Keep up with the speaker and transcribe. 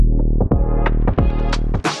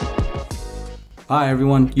Hi,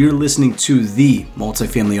 everyone. You're listening to the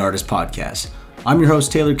Multifamily Artist Podcast. I'm your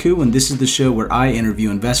host, Taylor Koo, and this is the show where I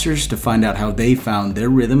interview investors to find out how they found their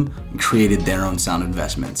rhythm and created their own sound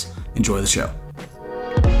investments. Enjoy the show.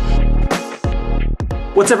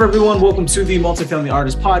 What's up, everyone? Welcome to the Multifamily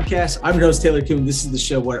Artist Podcast. I'm your host, Taylor Koo, and this is the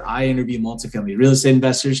show where I interview multifamily real estate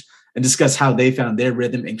investors and discuss how they found their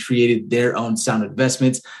rhythm and created their own sound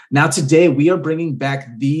investments. Now, today, we are bringing back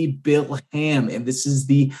the Bill Ham, and this is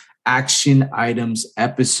the action items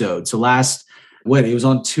episode. So it was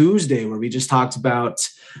on Tuesday where we just talked about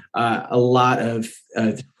a lot of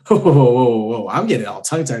I'm getting all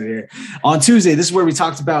tongue-tied here. On Tuesday, this is where we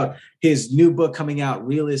talked about his new book coming out,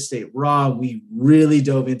 Real Estate Raw. We really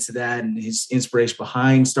dove into that and his inspiration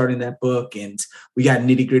behind starting that book, and we got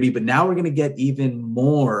nitty-gritty, but now we're going to get even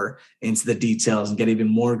more into the details and get even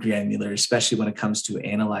more granular, especially when it comes to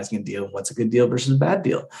analyzing a deal, what's a good deal versus a bad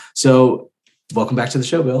deal. So welcome back to the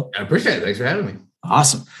show, Bill. I appreciate it. Thanks for having me.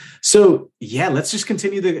 Awesome. So let's just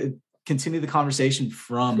continue the conversation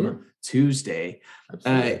from Tuesday.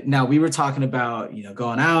 Now we were talking about,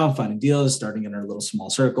 going out, finding deals, starting in our little small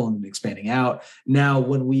circle and expanding out. Now,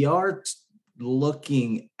 when we are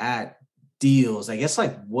looking at deals, I guess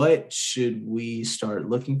what should we start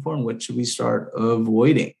looking for and what should we start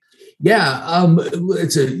avoiding? Yeah,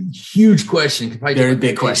 it's a huge question. Very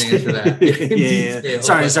big question. Answer that. Yeah.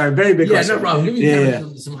 Sorry. Very big question. Yeah, no problem. Give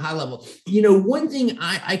me some high level. One thing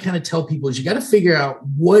I kind of tell people is you got to figure out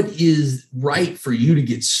what is right for you to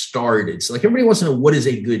get started. So everybody wants to know, what is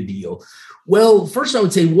a good deal? Well, first I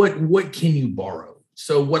would say, what can you borrow?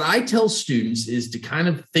 So what I tell students is to kind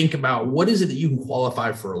of think about what is it that you can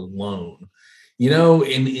qualify for a loan.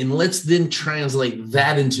 And let's then translate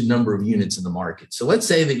that into number of units in the market. So let's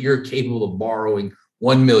say that you're capable of borrowing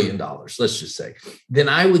 $1 million, let's just say. Then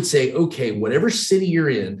I would say, okay, whatever city you're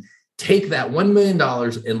in, take that $1 million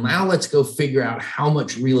and now let's go figure out how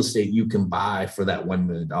much real estate you can buy for that $1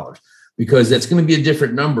 million. Because that's going to be a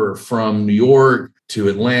different number from New York to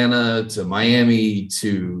Atlanta to Miami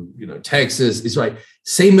to Texas. It's like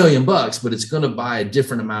same $1 million, but it's going to buy a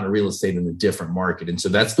different amount of real estate in a different market. And so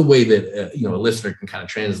that's the way that a listener can kind of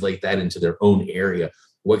translate that into their own area.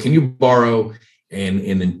 What can you borrow,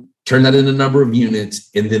 and then turn that into number of units,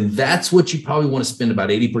 and then that's what you probably want to spend about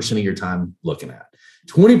 80% of your time looking at.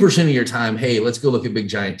 20% of your time, hey, let's go look at big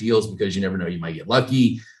giant deals because you never know, you might get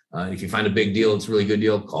lucky. If you find a big deal, it's a really good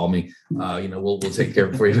deal, call me. We'll take care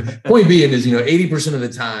of it for you. Point being is, 80% of the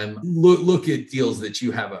time, look at deals that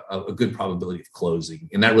you have a good probability of closing.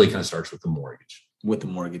 And that really kind of starts with the mortgage. With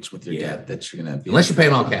your debt that you're going to be. Unless you're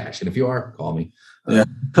paying all cash. And if you are, call me. No,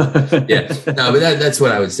 but that's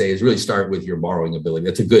what I would say is really start with your borrowing ability.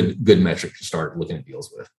 That's a good metric to start looking at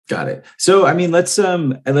deals with. Got it. So, let's,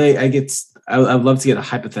 I'd love to get a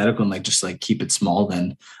hypothetical and keep it small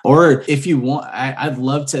then. Or if you want, I'd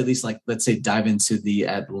love to at least let's say dive into the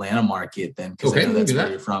Atlanta market then, because I know that's where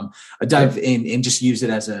you're from. Dive in and just use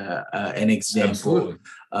it as an example. Absolutely.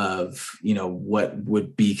 Of what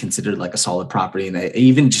would be considered a solid property, and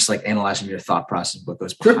even just analyzing your thought process, what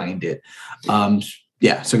goes behind it.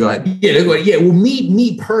 So go ahead. Well,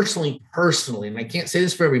 me personally, and I can't say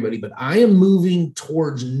this for everybody, but I am moving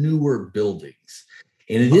towards newer buildings.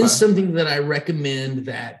 And it is something that I recommend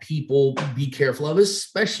that people be careful of,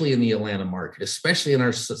 especially in the Atlanta market, especially in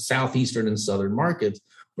our southeastern and southern markets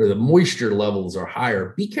where the moisture levels are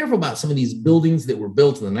higher. Be careful about some of these buildings that were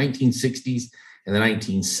built in the 1960s and the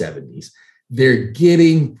 1970s. They're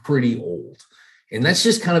getting pretty old. And that's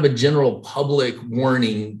just kind of a general public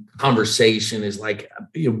warning conversation is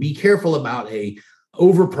be careful about a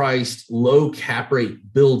overpriced, low cap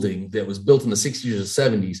rate building that was built in the 60s or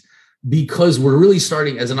 70s, because we're really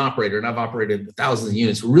starting as an operator, and I've operated thousands of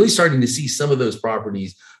units, we're really starting to see some of those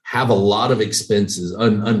properties have a lot of expenses,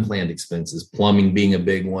 unplanned expenses, plumbing being a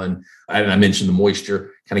big one. I mentioned the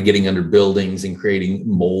moisture kind of getting under buildings and creating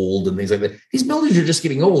mold and things like that. These buildings are just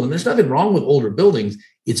getting old, and there's nothing wrong with older buildings.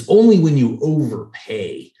 It's only when you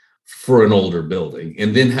overpay for an older building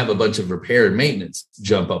and then have a bunch of repair and maintenance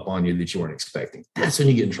jump up on you that you weren't expecting. That's when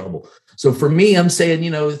you get in trouble. So for me, I'm saying,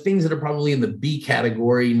 things that are probably in the B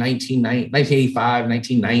category, 1985,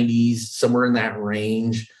 1990s, somewhere in that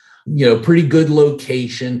range, pretty good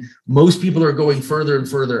location. Most people are going further and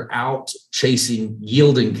further out chasing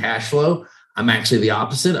yield and cash flow. I'm actually the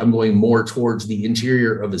opposite. I'm going more towards the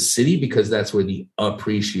interior of a city because that's where the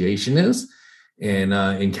appreciation is.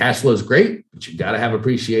 And cash flow is great, but you got to have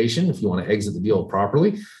appreciation if you want to exit the deal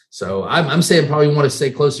properly. So I'm saying probably want to stay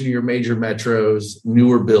closer to your major metros,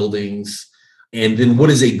 newer buildings. And then what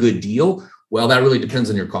is a good deal? Well, that really depends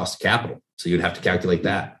on your cost of capital. So you'd have to calculate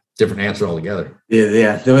that. different answer altogether.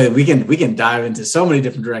 Yeah. We can dive into so many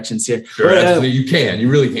different directions here. Sure, you can. You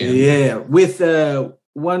really can. Yeah. With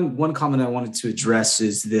one comment I wanted to address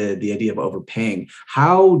is the idea of overpaying.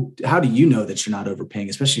 How do you know that you're not overpaying,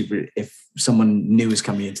 especially if someone new is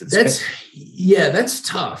coming into the space? That's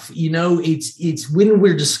tough. It's when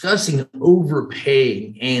we're discussing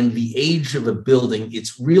overpaying and the age of a building,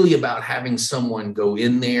 it's really about having someone go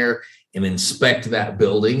in there and inspect that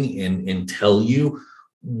building and tell you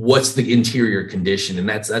what's the interior condition. And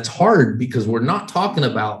that's hard because we're not talking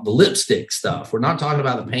about the lipstick stuff. We're not talking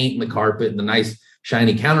about the paint and the carpet and the nice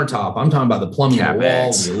shiny countertop. I'm talking about the plumbing, the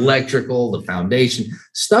wall, the electrical, the foundation,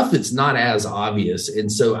 stuff that's not as obvious.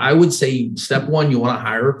 And so I would say step one, you want to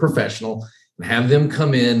hire a professional and have them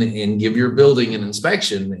come in and give your building an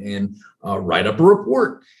inspection and write up a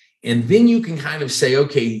report. And then you can kind of say,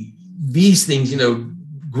 okay, these things,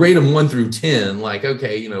 grade them 1 through 10, like,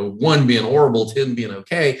 okay, 1 being horrible, 10 being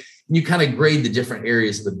okay. And you kind of grade the different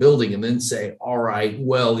areas of the building and then say, all right,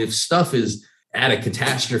 well, if stuff is at a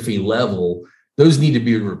catastrophe level, those need to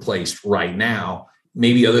be replaced right now.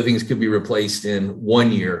 Maybe other things could be replaced in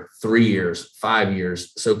 1 year, 3 years, 5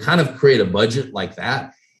 years. So kind of create a budget like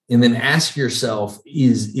that. And then ask yourself,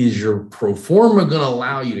 is your pro forma going to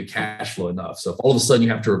allow you to cash flow enough? So if all of a sudden you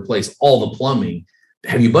have to replace all the plumbing,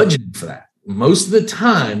 have you budgeted for that? Most of the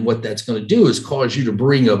time, what that's going to do is cause you to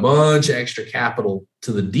bring a bunch of extra capital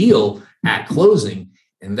to the deal at closing,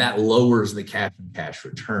 and that lowers the cash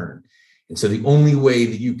return. And so the only way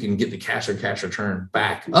that you can get the cash return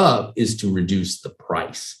back up is to reduce the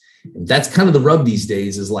price. And that's kind of the rub these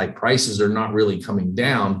days, is like prices are not really coming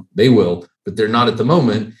down. They will, but they're not at the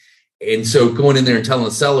moment. And so going in there and telling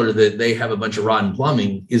the seller that they have a bunch of rotten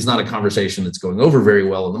plumbing is not a conversation that's going over very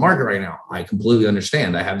well in the market right now. I completely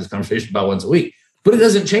understand. I have this conversation about once a week, but it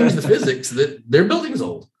doesn't change the physics that their building's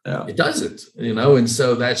old. Yeah. It doesn't, and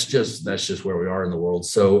so that's just where we are in the world.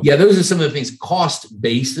 So yeah, those are some of the things. Cost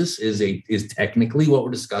basis is technically what we're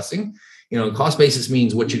discussing. Cost basis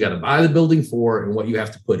means what you got to buy the building for and what you have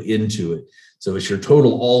to put into it. So it's your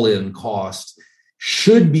total all-in cost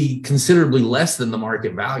should be considerably less than the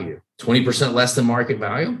market value, 20% less than market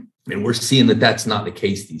value. And we're seeing that that's not the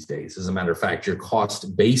case these days. As a matter of fact, your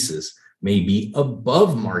cost basis may be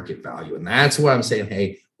above market value. And that's why I'm saying,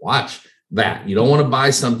 hey, watch that. You don't want to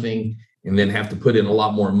buy something and then have to put in a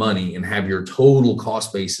lot more money and have your total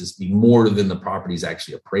cost basis be more than the property is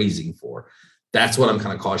actually appraising for. That's what I'm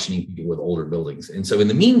kind of cautioning people with older buildings. And so in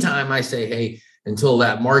the meantime, I say, hey, until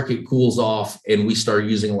that market cools off and we start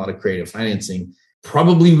using a lot of creative financing,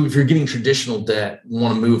 probably if you're getting traditional debt,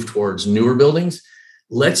 want to move towards newer buildings,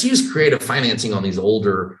 let's use creative financing on these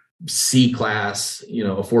older C-class,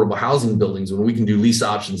 affordable housing buildings when we can do lease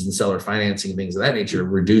options and seller financing and things of that nature,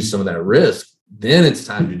 reduce some of that risk. Then it's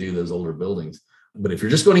time to do those older buildings. But if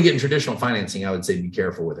you're just going to get in traditional financing, I would say be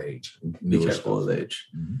careful with age. Be careful with age.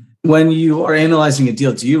 Mm-hmm. When you are analyzing a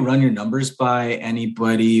deal, do you run your numbers by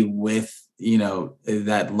anybody with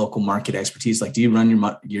that local market expertise? Like, do you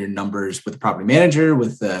run your numbers with the property manager,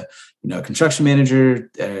 with the construction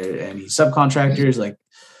manager, any subcontractors, like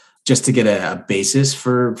just to get a basis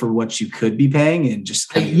for what you could be paying? And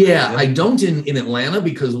just I don't in Atlanta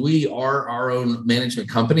because we are our own management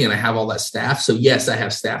company and I have all that staff. So yes, I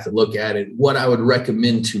have staff that look at it. What I would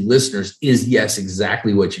recommend to listeners is yes,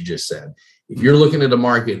 exactly what you just said. If you're looking at a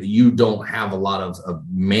market that you don't have a lot of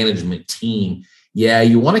management team, yeah,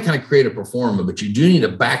 you want to kind of create a pro forma, but you do need a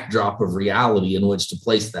backdrop of reality in which to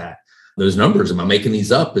place those numbers. Am I making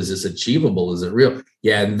these up? Is this achievable? Is it real?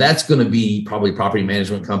 Yeah, and that's going to be probably property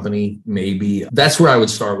management company. Maybe that's where I would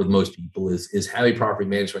start with most people is have a property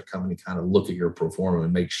management company kind of look at your pro forma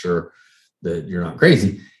and make sure that you're not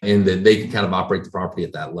crazy and that they can kind of operate the property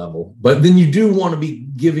at that level. But then you do want to be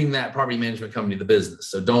giving that property management company the business.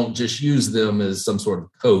 So don't just use them as some sort of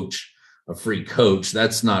coach. A free coach.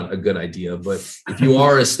 That's not a good idea. But if you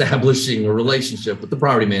are establishing a relationship with the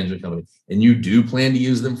property management company and you do plan to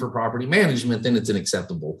use them for property management, then it's an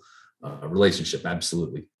acceptable relationship.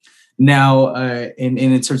 Absolutely. Now,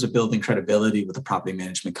 in terms of building credibility with the property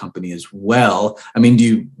management company as well, I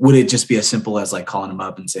mean, would it just be as simple as like calling them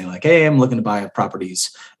up and saying like, hey, I'm looking to buy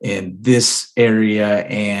properties in this area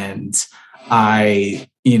and I'd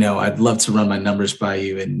love to run my numbers by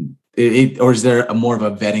you, and or is there more of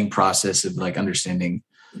a vetting process of like understanding?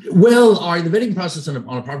 Well, all right, the vetting process on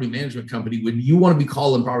a property management company, when you want to be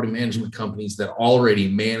calling property management companies that already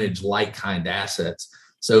manage like-kind assets.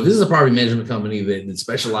 So if this is a property management company that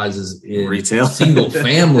specializes in retail, single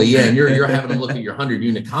family, and you're having to look at your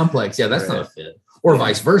 100-unit complex, that's not a fit. Or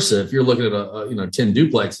vice versa, if you're looking at 10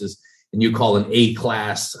 duplexes and you call an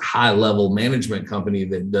A-class high-level management company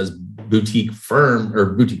that does boutique firm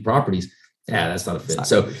or boutique properties, that's not a fit.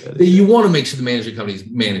 So you want to make sure the management company is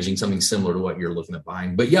managing something similar to what you're looking at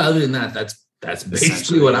buying. But yeah, other than that, that's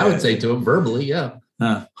basically what I would say to them verbally. Yeah.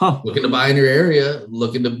 Looking to buy in your area,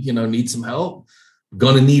 looking to, need some help.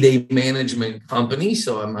 Going to need a management company.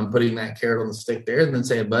 So I'm putting that carrot on the stick there and then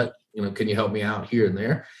saying, but, can you help me out here and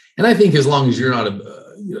there? And I think as long as you're not,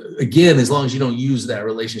 as long as you don't use that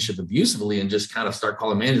relationship abusively and just kind of start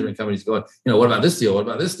calling management companies going, what about this deal? What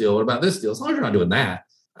about this deal? What about this deal? As long as you're not doing that,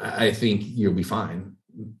 I think you'll be fine.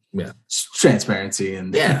 Yeah. Transparency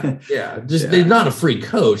and They're not a free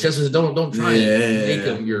coach. That's just don't try and make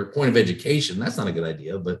them your point of education. That's not a good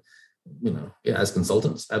idea, but as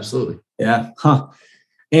consultants, absolutely. Yeah.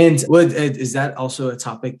 And what is that also a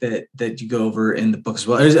topic that you go over in the book as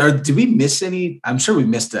well? Or did we miss any? I'm sure we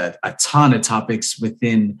missed a ton of topics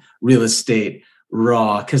within real estate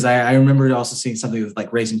raw, because I remember also seeing something with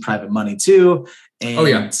like raising private money too. And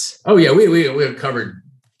we have covered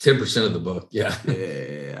 10% of the book. Yeah.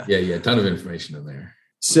 A ton of information in there.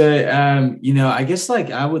 So I guess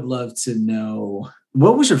I would love to know,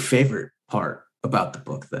 what was your favorite part about the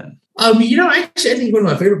book then? Actually, I think one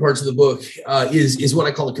of my favorite parts of the book is what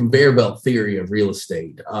I call the conveyor belt theory of real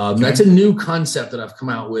estate. That's a new concept that I've come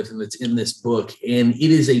out with, and it's in this book. And it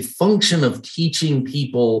is a function of teaching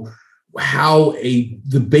people how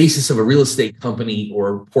the basis of a real estate company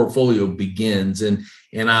or portfolio begins. And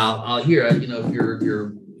I'll hear,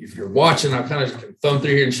 if you're watching, I'll kind of thumb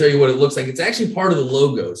through here and show you what it looks like. It's actually part of the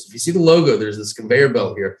logo. So if you see the logo, there's this conveyor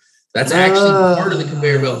belt here. That's actually part of the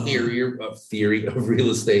conveyor belt theory of real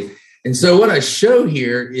estate. And so what I show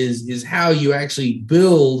here is how you actually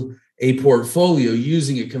build a portfolio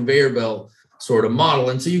using a conveyor belt sort of model.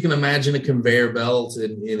 And so you can imagine a conveyor belt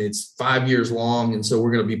and it's 5 years long. And so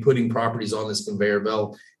we're going to be putting properties on this conveyor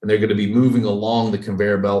belt and they're going to be moving along the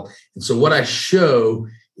conveyor belt. And so what I show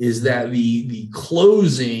is that the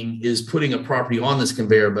closing is putting a property on this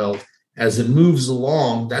conveyor belt. As it moves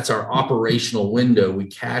along, that's our operational window. We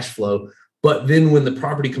cash flow. But then when the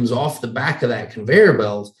property comes off the back of that conveyor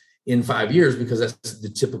belt in 5 years, because that's the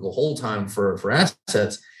typical hold time for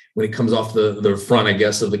assets, when it comes off the front, I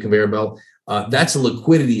guess, of the conveyor belt, that's a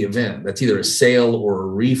liquidity event. That's either a sale or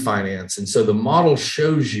a refinance. And so the model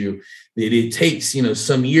shows you that it takes,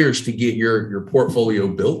 some years to get your portfolio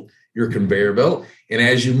built, your conveyor belt. And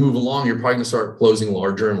as you move along, you're probably going to start closing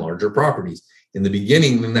larger and larger properties. In the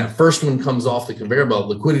beginning, when that first one comes off the conveyor belt,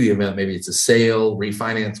 liquidity event, maybe it's a sale,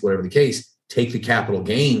 refinance, whatever the case, take the capital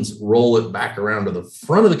gains, roll it back around to the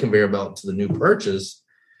front of the conveyor belt to the new purchase,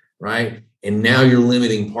 right? And now you're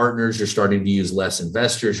limiting partners. You're starting to use less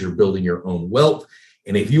investors. You're building your own wealth.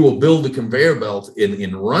 And if you will build the conveyor belt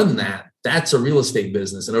and run that, that's a real estate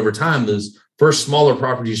business. And over time, those first smaller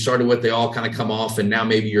properties you started with, they all kind of come off. And now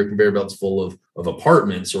maybe your conveyor belt's full of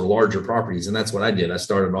apartments or larger properties. And that's what I did. I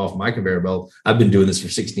started off my conveyor belt. I've been doing this for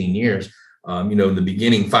 16 years. In the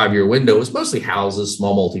beginning 5-year window was mostly houses,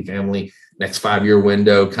 small multifamily. Next 5-year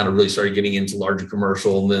window kind of really started getting into larger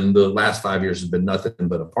commercial. And then the last 5 years has been nothing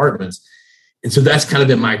but apartments. And so that's kind of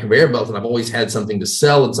been my conveyor belt. And I've always had something to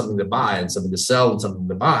sell and something to buy and something to sell and something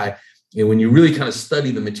to buy. And when you really kind of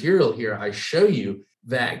study the material here, I show you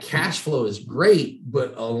that cash flow is great,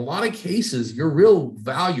 but a lot of cases, your real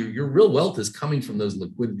value, your real wealth is coming from those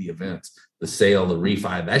liquidity events, the sale, the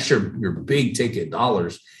refi. That's your big ticket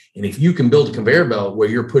dollars. And if you can build a conveyor belt where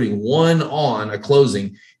you're putting one on a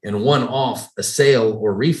closing and one off a sale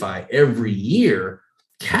or refi every year,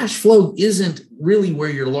 cash flow isn't really where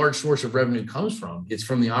your large source of revenue comes from. It's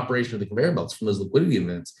from the operation of the conveyor belts, from those liquidity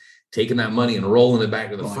events, taking that money and rolling it back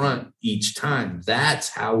to the front each time. That's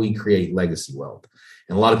how we create legacy wealth.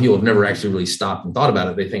 And a lot of people have never actually really stopped and thought about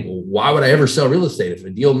it. They think, well, why would I ever sell real estate? If a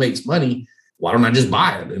deal makes money, why don't I just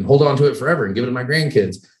buy it and hold on to it forever and give it to my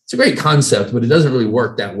grandkids? It's a great concept, but it doesn't really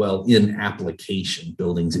work that well in application.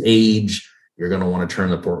 Buildings age. You're going to want to turn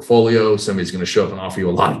the portfolio. Somebody's going to show up and offer you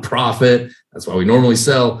a lot of profit. That's why we normally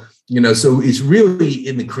sell. So it's really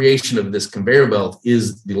in the creation of this conveyor belt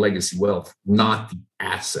is the legacy wealth, not the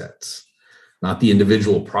assets, not the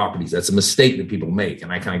individual properties. That's a mistake that people make.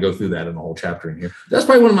 And I kind of go through that in the whole chapter in here. That's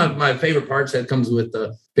probably one of my favorite parts that comes with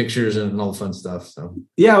the pictures and all the fun stuff. So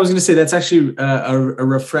yeah, I was going to say that's actually a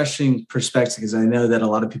refreshing perspective, because I know that a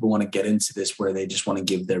lot of people want to get into this where they just want to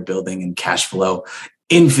give their building and cash flow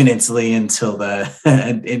infinitely until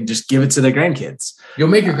and just give it to their grandkids. You'll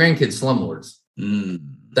make your grandkids slumlords.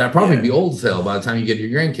 That'll probably be old as hell by the time you get to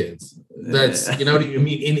your grandkids. That's,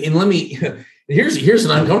 and let me, here's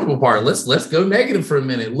an uncomfortable part. Let's go negative for a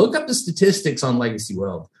minute. Look up the statistics on legacy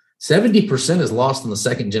wealth. 70% is lost on the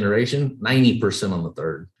second generation, 90% on the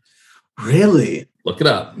third. Really? Look it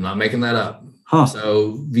up. I'm not making that up.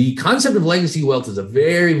 So the concept of legacy wealth is a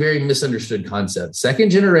very, very misunderstood concept. Second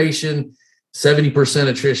generation, 70%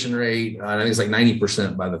 attrition rate. I think it's like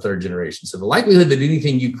 90% by the third generation. So the likelihood that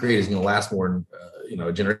anything you create is going to last more than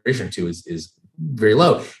a generation or two is very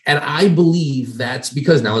low. And I believe that's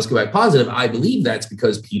because, now let's go back positive. I believe that's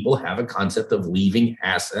because people have a concept of leaving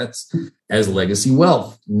assets as legacy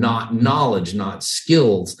wealth, not knowledge, not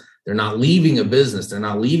skills. They're not leaving a business. They're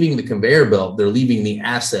not leaving the conveyor belt. They're leaving the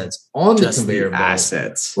assets on the conveyor belt.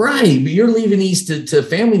 Assets. Right. But you're leaving these to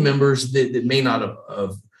family members that may not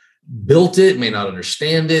have built it, may not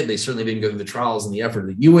understand it. They certainly didn't go through the trials and the effort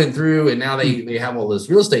that you went through. And now they have all this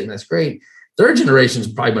real estate, and that's great. Third generation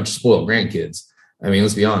is probably a bunch of spoiled grandkids. I mean,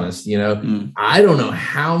 let's be honest, I don't know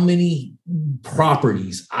how many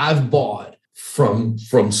properties I've bought from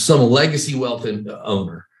some legacy wealth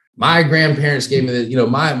owner. My grandparents gave me the,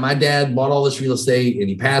 my dad bought all this real estate and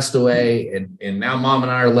he passed away, and now mom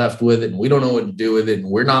and I are left with it and we don't know what to do with it. And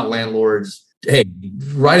we're not landlords. Hey,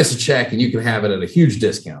 write us a check and you can have it at a huge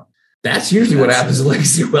discount. That's usually what happens in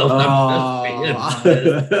legacy wealth.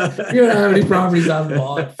 You know how many properties I've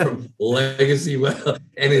bought from legacy wealth,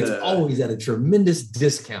 and it's always at a tremendous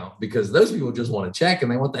discount because those people just want to check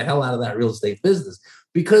and they want the hell out of that real estate business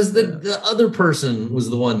because the other person was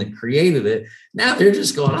the one that created it. Now they're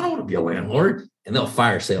just going, I don't want to be a landlord, and they'll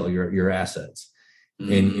fire sale your assets.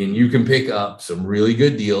 And you can pick up some really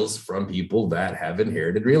good deals from people that have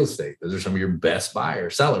inherited real estate. Those are some of your best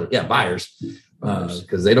buyers,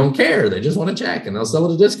 because they don't care. They just want to check, and they'll sell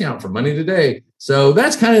at a discount for money today. So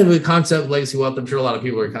that's kind of the concept of legacy wealth. I'm sure a lot of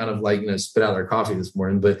people are kind of like, spit out their coffee this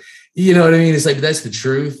morning, but you know what I mean? It's like, that's the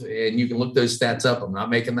truth. And you can look those stats up. I'm not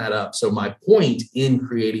making that up. So my point in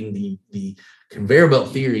creating the conveyor belt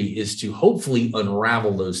theory is to hopefully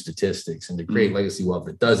unravel those statistics and to create legacy wealth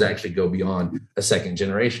that does actually go beyond a second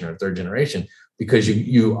generation or a third generation, because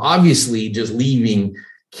you obviously just leaving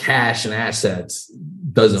cash and assets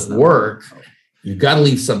doesn't work. You've got to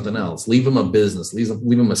leave something else. Leave them a business. Leave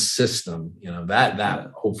them a system.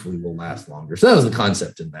 That hopefully will last longer. So that was the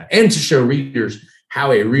concept in that, and to show readers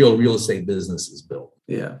how a real estate business is built.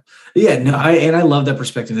 No, I love that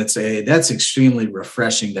perspective. That's extremely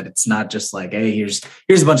refreshing. That it's not just like, hey, here's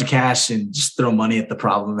a bunch of cash and just throw money at the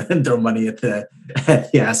problem and throw money at the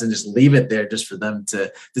asset and just leave it there just for them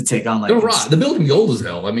to take on. Like, the building's old as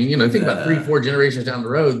hell. I mean, think about 3-4 generations down the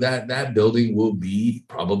road, that building will be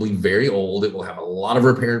probably very old. It will have a lot of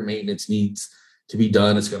repair and maintenance needs to be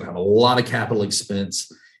done. It's going to have a lot of capital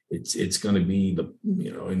expense. It's going to be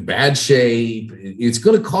in bad shape. It's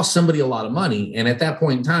going to cost somebody a lot of money. And at that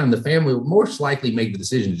point in time, the family will most likely make the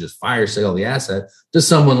decision to just fire sale the asset to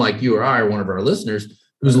someone like you or I, or one of our listeners,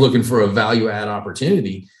 who's looking for a value add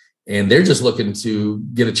opportunity. And they're just looking to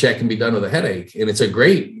get a check and be done with a headache. And it's a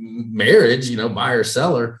great marriage, buyer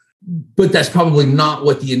seller. But that's probably not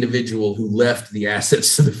what the individual who left the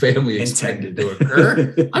assets to the family intended to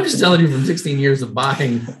occur. I'm just telling you from 16 years of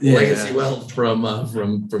buying legacy wealth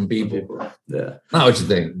from people. Yeah, not what you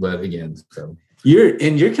think, but again, so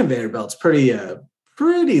your conveyor belt's pretty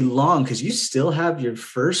long because you still have your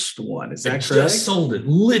first one. Is that correct? Just sold it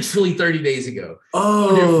literally 30 days ago.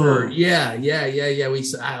 Oh, yeah.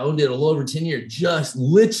 I owned it a little over 10 years. Just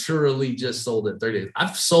literally sold it 30 days.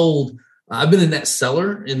 I've been a net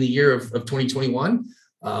seller in the year of 2021.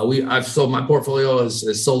 I've sold, my portfolio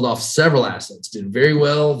has sold off several assets, did very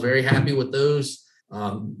well, very happy with those.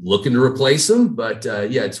 Looking to replace them. But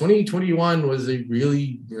 2021 was a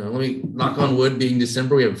really, let me knock on wood, being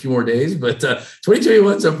December, we have a few more days, but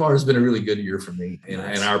 2021 so far has been a really good year for me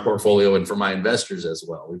and our portfolio, and for my investors as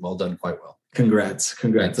well. We've all done quite well. Congrats.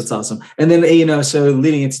 That's awesome. And then, so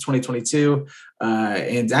leading into 2022,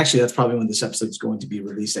 and actually that's probably when this episode is going to be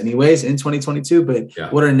released anyways in 2022,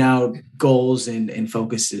 but what are now goals and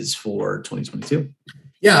focuses for 2022?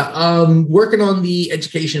 Working on the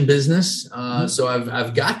education business. So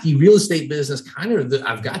I've got the real estate business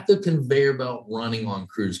I've got the conveyor belt running on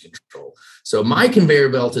cruise control. So my conveyor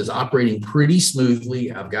belt is operating pretty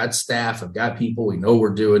smoothly. I've got staff, I've got people, we know what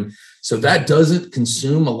we're doing. So that doesn't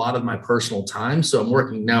consume a lot of my personal time. So I'm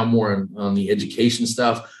working now more on the education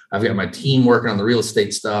stuff. I've got my team working on the real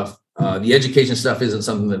estate stuff. The education stuff isn't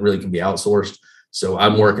something that really can be outsourced. So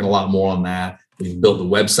I'm working a lot more on that. We've built the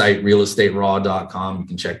website, realestateraw.com. You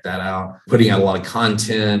can check that out. Putting out a lot of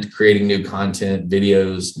content, creating new content,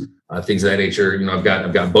 videos, things of that nature. I've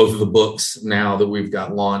got both of the books now that we've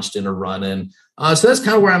got launched and are running. So that's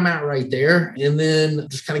kind of where I'm at right there. And then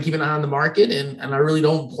just kind of keep an eye on the market. And I really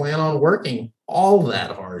don't plan on working all that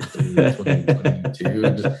hard through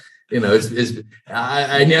 2022.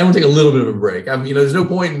 I want to take a little bit of a break. There's no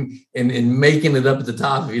point in making it up at the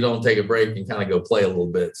top if you don't take a break and kind of go play a little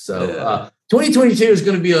bit. So 2022 is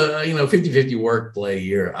going to be a 50-50 work play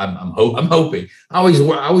year. I'm hoping. I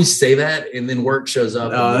always say that, and then work shows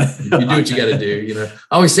up. And you do what you got to do.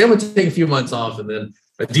 I always say I'm going to take a few months off, and then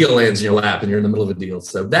a deal lands in your lap, and you're in the middle of a deal.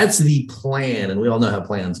 So that's the plan, and we all know how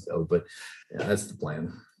plans go. But yeah, that's the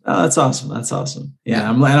plan. Oh, that's awesome. That's awesome. Yeah,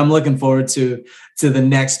 I'm looking forward to the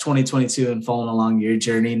next 2022 and following along your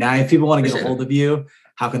journey. Now, if people want to get a hold of you,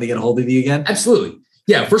 how can they get a hold of you again? Absolutely.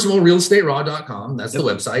 Yeah. First of all, realestateraw.com. That's the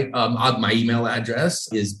website. My email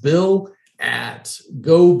address is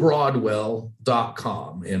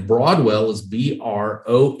bill@gobroadwell.com. And Broadwell is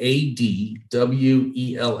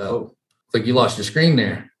BROADWELL. Like you lost your screen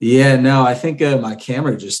there. Yeah, no, I think my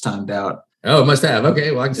camera just timed out. Oh, it must have. Okay,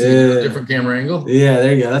 well, I can see a different camera angle. Yeah,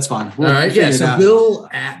 there you go. That's fine. All right, yeah. So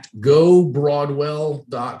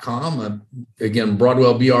bill@gobroadwell.com. Again,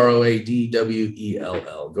 Broadwell,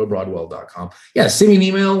 BROADWELL, gobroadwell.com. Yeah, send me an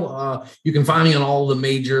email. You can find me on all the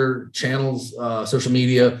major channels, social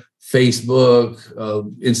media, Facebook,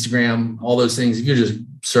 Instagram, all those things. If you just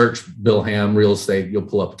search Bill Ham Real Estate, you'll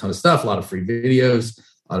pull up a ton of stuff, a lot of free videos,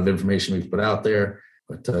 a lot of information we've put out there.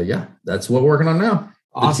 But yeah, that's what we're working on now.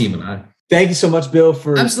 Awesome. The team and I. Thank you so much, Bill,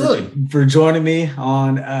 for joining me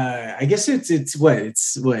on. I guess it's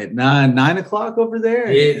 9 o'clock over there.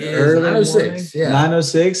 It is early 9:06. Yeah,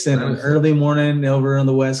 9:06, and an early morning over on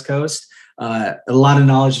the West Coast. A lot of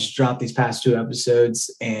knowledge has dropped these past 2 episodes,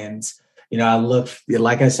 and I look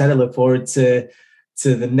forward to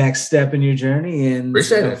the next step in your journey and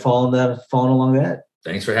following along that.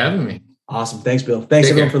 Thanks for having me. Awesome. Thanks, Bill. Thanks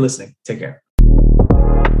everyone for listening. Take care.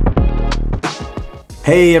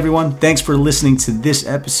 Hey everyone, thanks for listening to this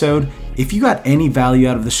episode. If you got any value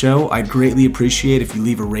out of the show, I'd greatly appreciate if you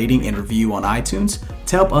leave a rating and review on iTunes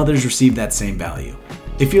to help others receive that same value.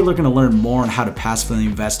 If you're looking to learn more on how to passively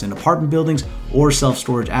invest in apartment buildings or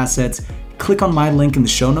self-storage assets, click on my link in the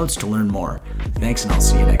show notes to learn more. Thanks, and I'll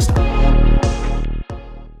see you next time.